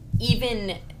with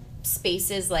even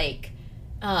spaces like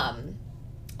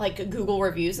Google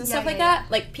reviews and stuff like that.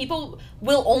 Like, people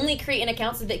will only create an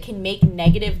account so that can make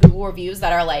negative Google reviews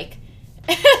that are, like,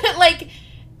 like,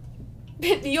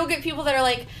 you'll get people that are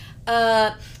like,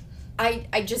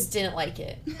 I just didn't like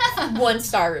it.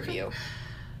 1-star review.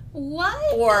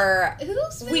 What? Or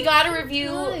we got a review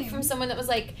time? from someone that was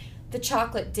like, the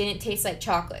chocolate didn't taste like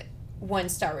chocolate.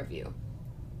 1-star review.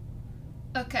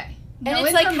 Okay. And No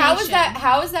it's like, how is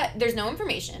information. that? There's no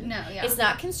information. No, yeah. It's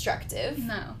not constructive.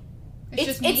 No.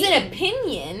 It's just an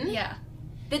opinion. Yeah.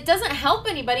 That doesn't help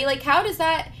anybody. Like, how does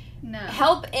that No.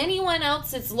 help anyone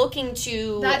else that's looking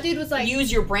to That dude was like,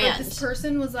 use your brand? Like this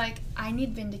person was like, I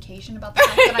need vindication about the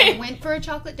fact that I went for a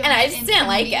chocolate donut. And I just didn't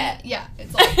like it. Yeah.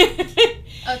 It's like,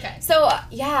 okay. So,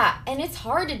 yeah. And it's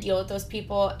hard to deal with those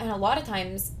people. And a lot of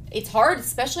times, it's hard,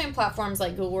 especially on platforms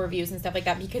like Google reviews and stuff like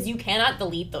that, because you cannot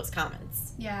delete those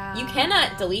comments. Yeah. You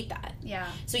cannot delete that. Yeah.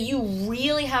 So you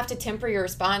really have to temper your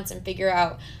response and figure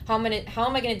out how am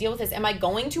I going to deal with this? Am I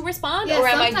going to respond, or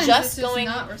am I just going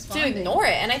to ignore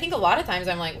it? And I think a lot of times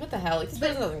I'm like, what the hell? Like, this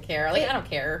person doesn't care. Like, I don't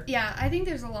care. Yeah, I think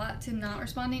there's a lot to not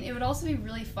responding. It would also be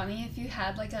really funny if you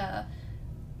had like a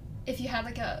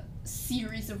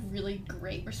series of really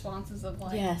great responses of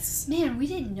like, yes, man, we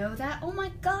didn't know that. Oh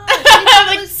my god,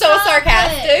 like so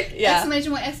sarcastic. Yeah.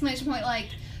 Exclamation point! Exclamation point! Like,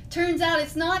 turns out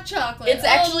it's not chocolate. It's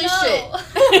actually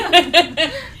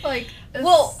shit. Like,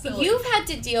 well, silly. you've had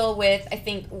to deal with, I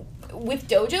think, with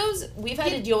dojos, we've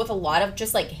had to deal with a lot of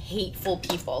just like hateful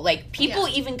people. Like people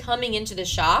even coming into the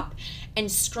shop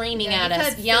and screaming at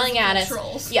us, yelling at us.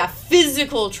 Trolls. Yeah,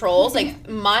 physical trolls. Like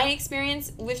my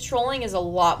experience with trolling is a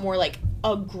lot more like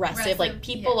aggressive. Like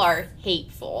people are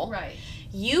hateful. Right.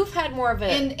 You've had more of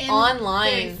an and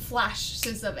online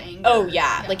flashes of anger. Oh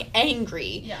yeah, like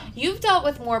angry. Yeah. You've dealt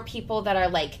with more people that are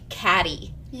like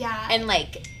catty. Yeah. And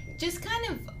like just kind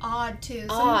of odd too.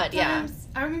 Odd, Sometimes,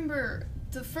 I remember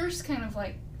the first kind of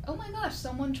like, oh my gosh,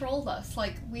 someone trolled us.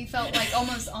 Like we felt like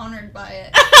almost honored by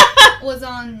it. Was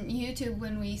on YouTube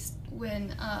when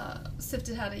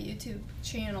Sifted had a YouTube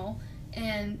channel,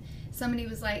 and somebody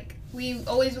was like, we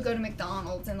always would go to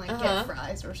McDonald's and like get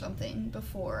fries or something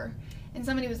before, and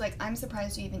somebody was like, I'm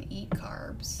surprised you even eat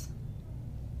carbs.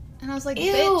 And I was like,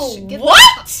 ew, bitch, get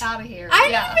what? out of here. I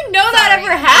didn't even know that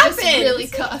ever happened. I just really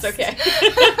cussed. It's okay.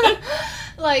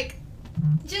 Like,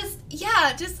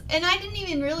 and I didn't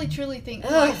even really truly think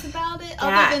twice about it,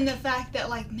 other than the fact that,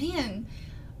 like, man,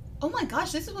 oh my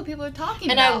gosh, this is what people are talking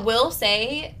about. And I will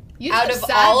say, YouTube's out of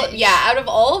savage. out of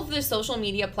all of the social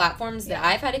media platforms that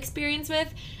I've had experience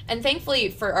with, and thankfully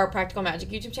for our Practical Magic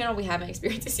YouTube channel, we haven't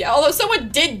experienced this yet. Although someone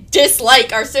did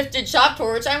dislike our Sifted shop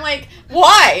tour, which I'm like,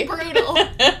 why? Brutal.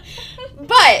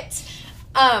 But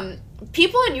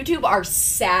people on YouTube are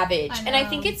savage, and I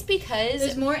think it's because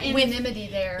there's more anonymity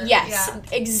there. Yes,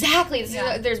 exactly.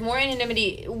 There's more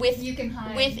anonymity with you can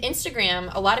hide. With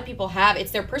Instagram. A lot of people have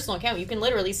it's their personal account. You can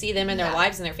literally see them in their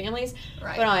lives and their families.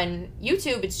 Right. But on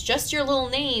YouTube, it's just your little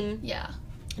name. Yeah.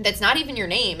 That's not even your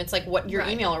name. It's like what your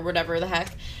email or whatever the heck.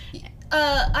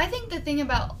 I think the thing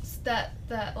about that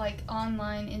like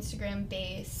online Instagram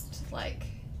based like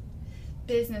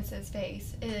businesses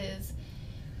face is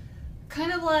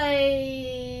kind of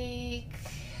like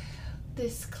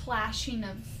this clashing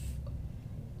of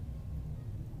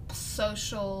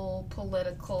social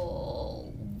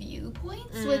political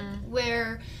viewpoints with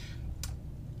where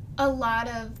a lot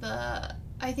of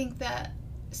I think that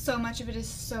so much of it is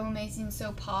so amazing,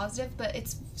 so positive, but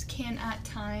it can at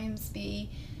times be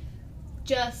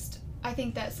just, I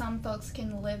think that some folks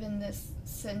can live in this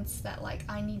sense that like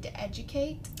I need to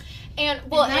educate, and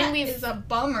that is a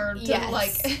bummer to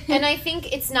like. And I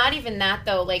think it's not even that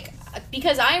though, like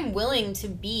because I'm willing to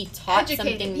be taught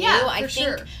something new. I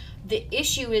think the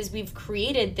issue is we've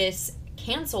created this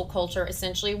cancel culture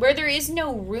essentially where there is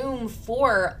no room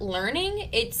for learning.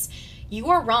 It's you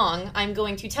are wrong. I'm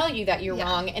going to tell you that you're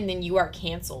wrong, and then you are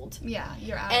canceled. Yeah,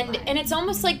 you're out. And it's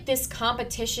almost like this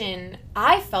competition.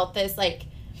 I felt this like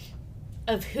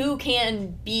of who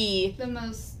can be the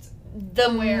most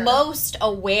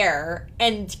aware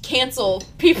and cancel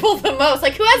people the most.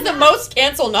 Like who has the most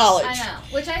cancel knowledge? I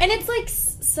know. And it's like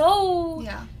so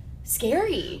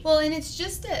scary. Well, and it's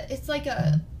just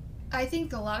I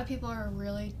think a lot of people are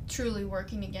really, truly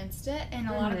working against it, and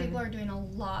a lot of people are doing a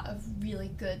lot of really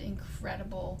good,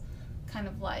 incredible, kind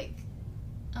of like,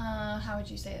 how would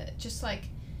you say it? Just like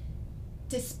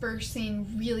dispersing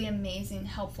really amazing,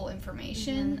 helpful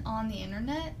information on the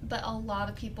internet, but a lot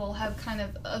of people have kind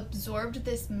of absorbed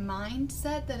this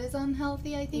mindset that is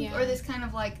unhealthy, I think, or this kind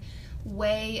of like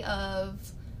way of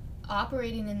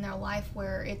operating in their life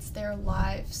where it's their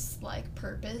life's like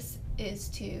purpose is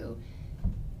to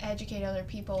educate other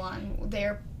people on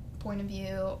their point of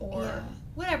view or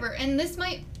whatever. And this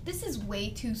is way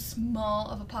too small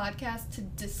of a podcast to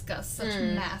discuss such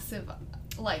massive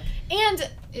like, and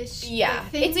it's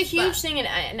a huge thing,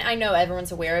 and I know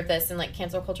everyone's aware of this and like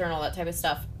cancel culture and all that type of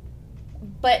stuff.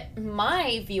 But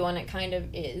my view on it kind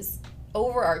of is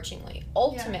overarchingly,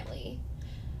 ultimately,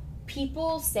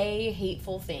 people say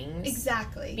hateful things.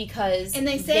 Exactly. Because and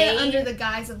they say it under the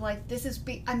guise of like,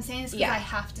 I'm saying this because I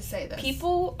have to say this.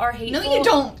 People are hateful. No, you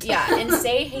don't. And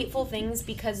say hateful things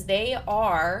because they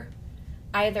are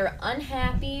either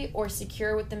unhappy or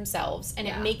secure with themselves, and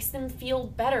it makes them feel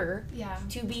better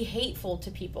to be hateful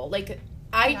to people. Like,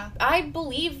 I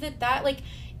believe that like,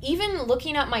 even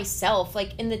looking at myself,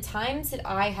 like, in the times that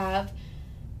I have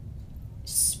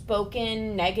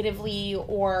spoken negatively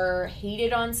or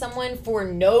hated on someone for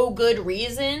no good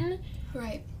reason,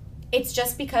 right, it's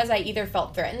just because I either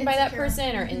felt threatened by that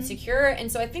person or insecure.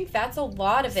 And so I think that's a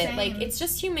lot of it. Same. Like, it's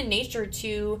just human nature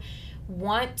to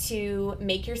want to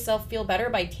make yourself feel better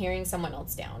by tearing someone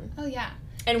else down. Oh, yeah.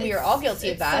 And we are all guilty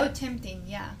of that. It's so tempting,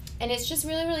 And it's just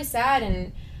really, really sad.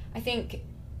 And I think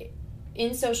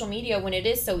in social media, when it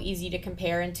is so easy to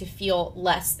compare and to feel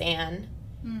less than,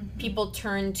 people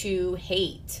turn to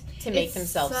hate to make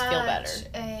themselves feel better.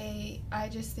 I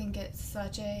just think it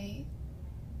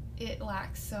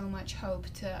lacks so much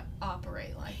hope to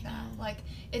operate like that. Like,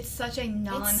 it's such a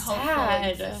non-hopeful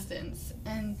existence.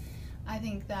 And I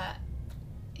think that,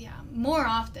 more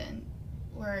often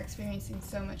we're experiencing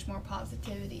so much more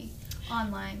positivity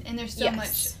online, and there's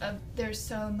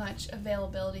so much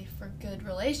availability for good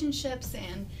relationships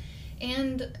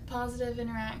and positive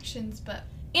interactions.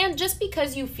 And just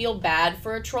because you feel bad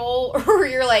for a troll, or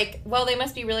you're like, well, they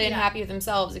must be really unhappy with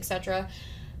themselves, etc.,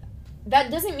 that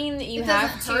doesn't mean that you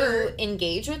have to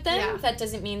engage with them. That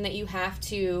doesn't mean that you have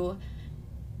to,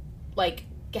 like,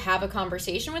 have a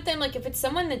conversation with them. Like, if it's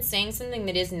someone that's saying something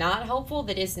that is not helpful,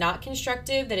 that is not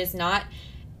constructive, that is not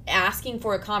asking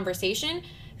for a conversation,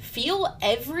 feel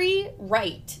every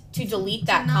right to delete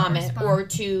that comment or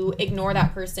to ignore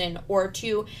that person, or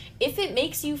to, if it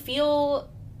makes you feel,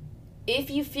 if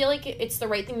you feel like it's the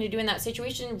right thing to do in that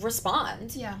situation,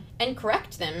 respond and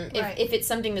correct them. If it's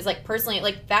something that's like personally,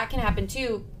 like, that can happen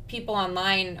too. People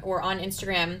online or on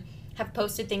Instagram have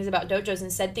posted things about dojos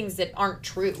and said things that aren't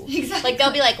true. Exactly. Like,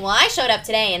 they'll be like, well, I showed up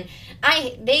today and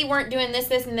they weren't doing this,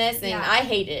 this, and this, and I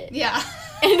hate it. Yeah.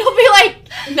 And it'll be like,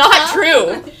 not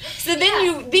true. So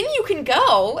then you can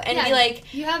go and be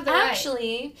like, you have the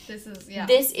actually, right.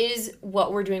 This is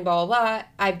what we're doing, blah, blah, blah.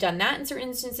 I've done that in certain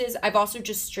instances. I've also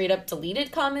just straight up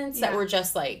deleted comments that were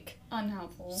just like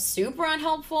unhelpful, super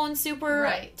unhelpful and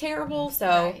super terrible.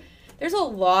 So there's a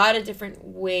lot of different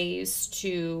ways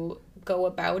to go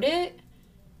about it.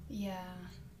 Yeah.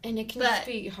 And it can just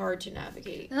be hard to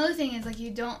navigate. Another thing is, like,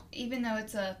 you don't, even though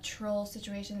it's a troll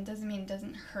situation, it doesn't mean it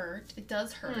doesn't hurt. It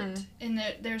does hurt. And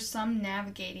there's some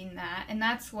navigating that. And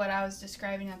that's what I was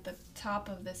describing at the top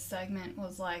of this segment,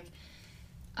 was like,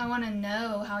 I want to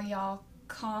know how y'all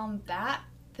combat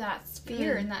that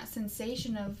fear and that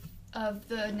sensation of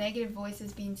the negative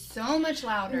voices being so much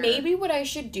louder. Maybe what I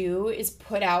should do is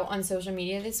put out on social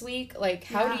media this week, like,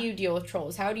 how do you deal with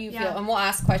trolls? How do you feel? And we'll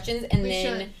ask questions, and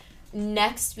then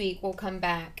next week we'll come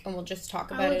back and we'll just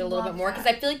talk about it a little bit more, because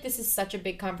I feel like this is such a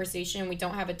big conversation and we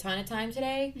don't have a ton of time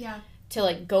today to,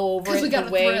 like, go over it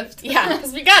the way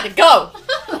because we got to go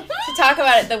to talk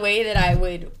about it the way that I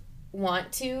would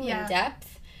want to in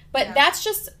depth. But that's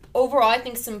just overall, I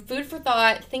think, some food for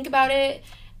thought. Think about it,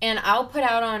 and I'll put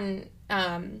out on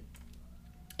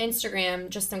Instagram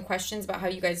just some questions about how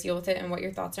you guys deal with it and what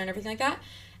your thoughts are and everything like that,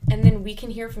 and then we can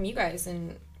hear from you guys.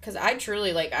 And because I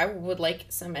truly, like, I would like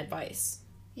some advice.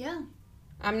 Yeah.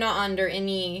 I'm not under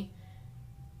any,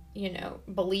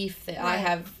 belief that I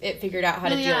have it figured out how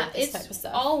to deal with this type of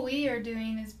stuff. All we are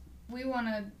doing is we want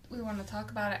to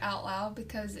talk about it out loud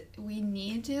because we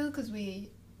need to, because we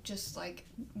just, like,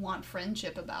 want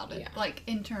friendship about it. Like,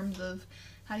 in terms of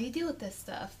how do you deal with this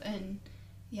stuff. And,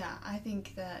 I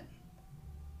think that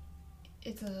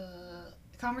it's a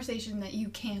conversation that you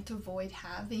can't avoid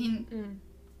having.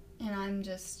 And I'm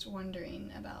just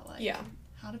wondering about, like,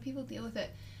 how do people deal with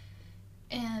it?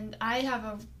 And I have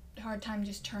a hard time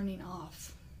just turning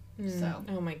off. So.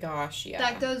 Oh my gosh,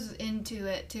 that goes into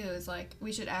it too. Is like,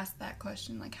 we should ask that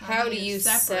question, like, how do you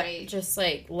separate? Just,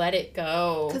 like, let it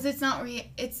go. Because it's not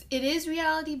it is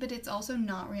reality, but it's also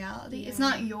not reality. It's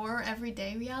not your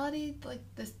everyday reality. Like,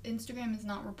 this Instagram is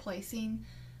not replacing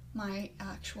my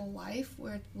actual life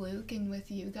with Luke and with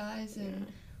you guys and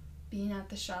being at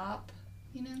the shop.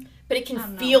 But it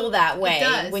can feel that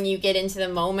way when you get into the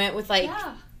moment with, like,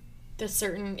 the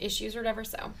certain issues or whatever.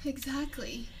 So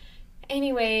exactly.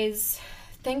 Anyways,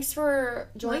 thanks for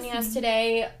joining us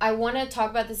today. I want to talk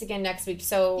about this again next week.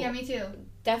 So yeah, me too.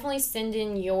 Definitely send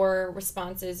in your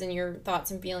responses and your thoughts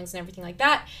and feelings and everything like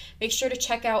that. Make sure to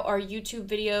check out our YouTube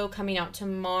video coming out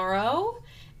tomorrow.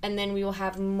 And then we will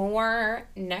have more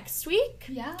next week.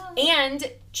 Yeah. And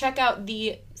check out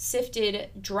the Sifted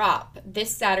Drop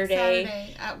this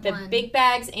Saturday at the 1. big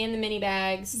bags and the mini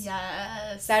bags.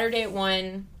 Yes. Saturday at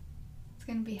 1. It's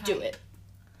going to be hype. Do it.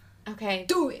 Okay.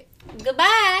 Do it.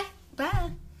 Goodbye.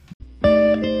 Bye.